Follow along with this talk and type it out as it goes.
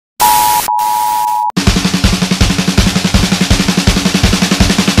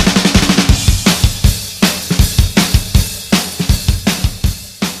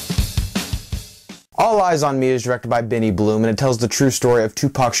All Eyez on Me is directed by Benny Bloom, and it tells the true story of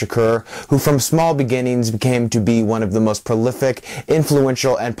Tupac Shakur, who from small beginnings became to be one of the most prolific,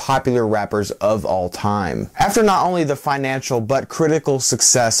 influential, and popular rappers of all time. After not only the financial but critical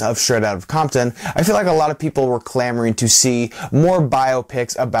success of Straight Outta Compton, I feel like a lot of people were clamoring to see more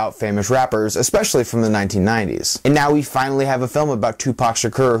biopics about famous rappers, especially from the 1990s. And now we finally have a film about Tupac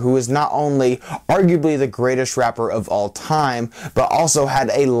Shakur, who is not only arguably the greatest rapper of all time, but also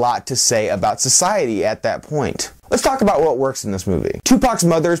had a lot to say about society at that point. Let's talk about what works in this movie. Tupac's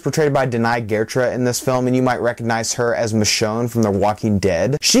mother is portrayed by Denai Gertra in this film, and you might recognize her as Michonne from The Walking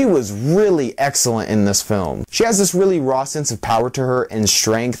Dead. She was really excellent in this film. She has this really raw sense of power to her and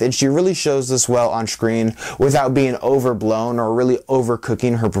strength, and she really shows this well on screen without being overblown or really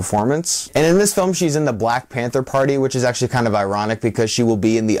overcooking her performance. And in this film, she's in the Black Panther party, which is actually kind of ironic because she will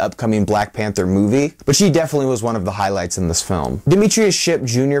be in the upcoming Black Panther movie, but she definitely was one of the highlights in this film. Demetrius Shipp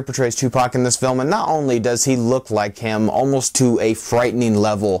Jr. portrays Tupac in this film, and not only does he look like him almost to a frightening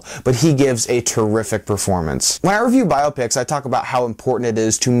level, but he gives a terrific performance. When I review biopics, I talk about how important it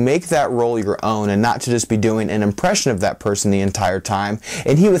is to make that role your own and not to just be doing an impression of that person the entire time,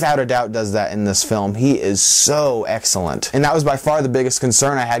 and he without a doubt does that in this film. He is so excellent. And that was by far the biggest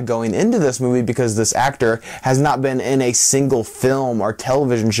concern I had going into this movie, because this actor has not been in a single film or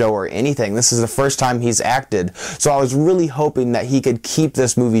television show or anything. This is the first time he's acted, so I was really hoping that he could keep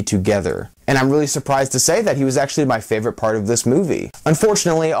this movie together. And I'm really surprised to say that he was actually my favorite part of this movie.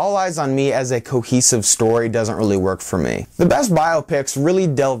 Unfortunately, All Eyez on Me as a cohesive story doesn't really work for me. The best biopics really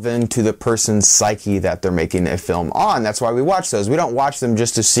delve into the person's psyche that they're making a film on. That's why we watch those. We don't watch them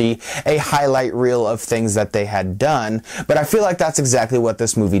just to see a highlight reel of things that they had done, but I feel like that's exactly what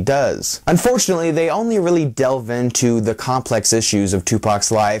this movie does. Unfortunately, they only really delve into the complex issues of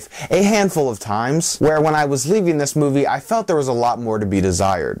Tupac's life a handful of times, where when I was leaving this movie, I felt there was a lot more to be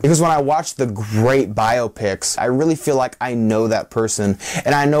desired. Because when I watched the great biopics, I really feel like I know that person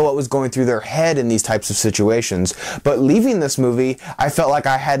and I know what was going through their head in these types of situations. But leaving this movie, I felt like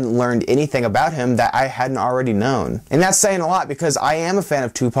I hadn't learned anything about him that I hadn't already known. And that's saying a lot, because I am a fan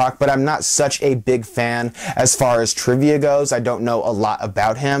of Tupac, but I'm not such a big fan as far as trivia goes. I don't know a lot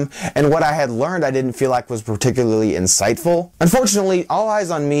about him, and what I had learned I didn't feel like was particularly insightful. Unfortunately, All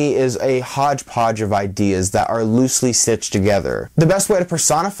Eyez on Me is a hodgepodge of ideas that are loosely stitched together. The best way to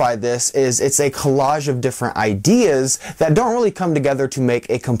personify this is it's a collage of different ideas that don't really come together to make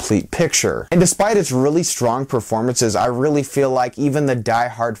a complete picture. And despite its really strong performances, I really feel like even the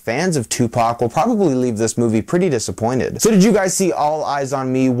die-hard fans of Tupac will probably leave this movie pretty disappointed. So did you guys see All Eyez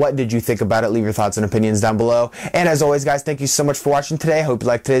on Me? What did you think about it? Leave your thoughts and opinions down below. And as always, guys, thank you so much for watching today. I hope you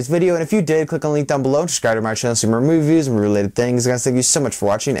liked today's video, and if you did, click on the link down below and subscribe to my channel to see more reviews and related things. Guys, thank you so much for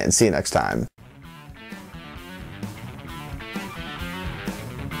watching, and see you next time.